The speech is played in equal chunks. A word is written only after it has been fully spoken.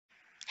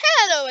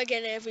Hello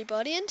again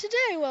everybody, and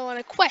today we're on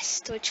a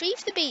quest to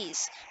retrieve the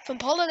bees from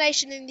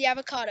pollination in the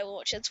avocado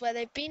orchards where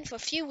they've been for a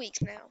few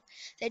weeks now.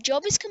 Their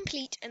job is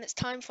complete and it's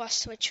time for us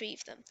to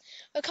retrieve them.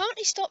 We're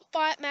currently stopped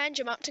by at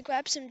Manjum to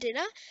grab some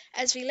dinner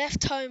as we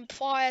left home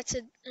prior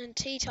to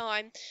tea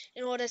time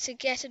in order to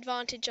get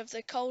advantage of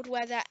the cold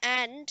weather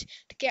and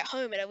to get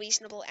home at a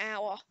reasonable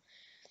hour.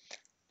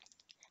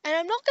 And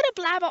I'm not going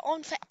to blabber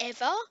on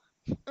forever,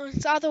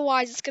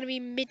 otherwise it's going to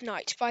be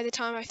midnight by the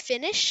time I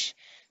finish.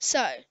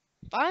 So,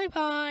 bye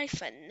bye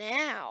for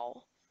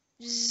now.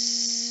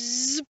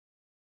 Zzz.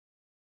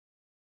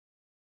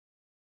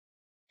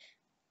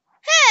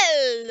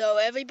 Hello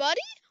everybody,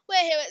 we're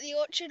here at the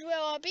orchard where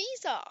our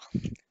bees are.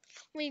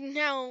 We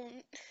now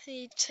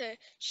need to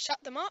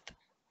shut them up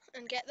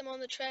and get them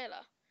on the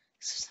trailer.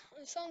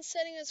 The sun's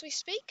setting as we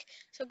speak,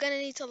 so we're going to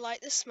need to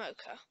light the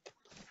smoker.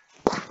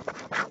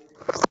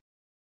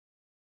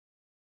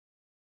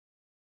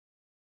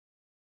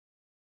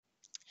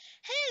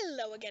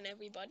 Hello again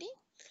everybody.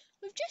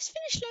 We've just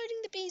finished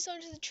loading the bees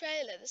onto the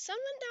trailer. The sun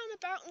went down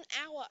about an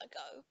hour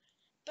ago,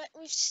 but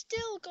we've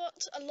still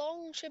got a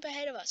long trip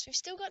ahead of us. We've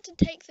still got to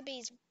take the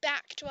bees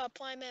back to our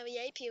primary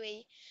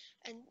apiary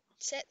and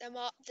set them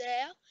up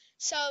there.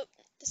 So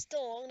there's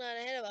still a long night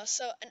ahead of us.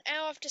 So an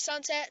hour after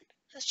sunset,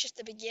 that's just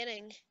the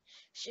beginning.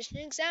 It's just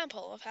an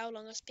example of how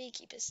long us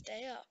beekeepers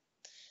stay up.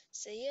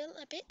 See you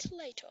a bit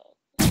later.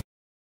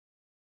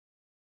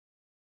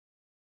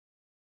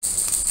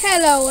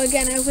 Hello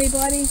again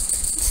everybody.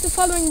 It's the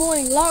following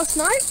morning. Last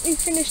night we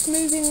finished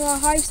moving our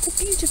hives to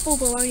beautiful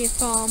Bologna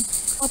Farm,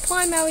 our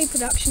primary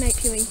production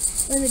apiary.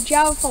 We're in the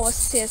Java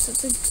forests here, so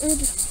it's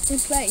a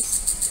good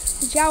place.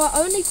 The Java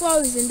only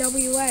grows in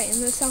WA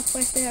in the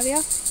southwest area,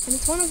 and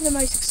it's one of the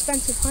most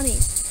expensive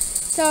honeys.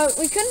 So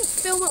we couldn't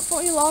film it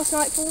for you last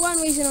night for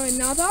one reason or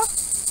another.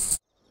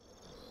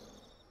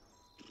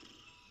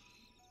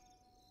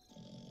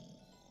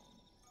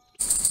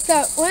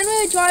 So when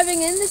we were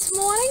driving in this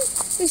morning,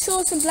 we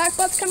saw some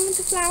blackbuds coming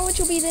into flower, which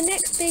will be the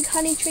next big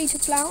honey tree to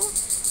flower.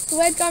 The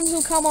red gums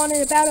will come on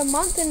in about a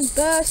month and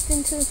burst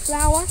into the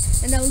flower,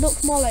 and they'll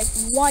look more like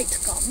white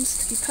gums,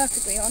 to be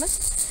perfectly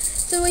honest.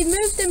 So we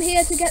moved them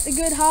here to get the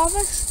good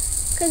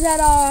harvest, because at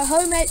our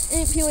home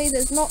apiary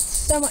there's not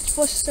so much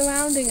bush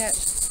surrounding it.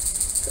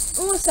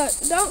 Also,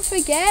 don't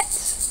forget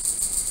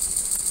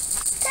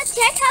to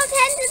check out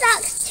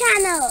Henderduck's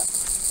channel.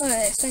 Oh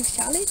yes, thanks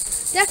Charlie.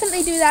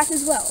 Definitely do that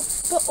as well.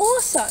 But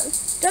also,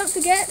 don't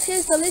forget,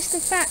 here's the list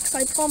of facts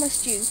I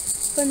promised you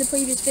from the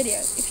previous video.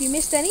 If you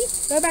missed any,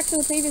 go back to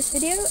the previous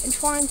video and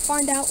try and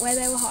find out where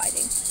they were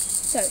hiding.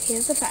 So,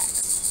 here's the facts.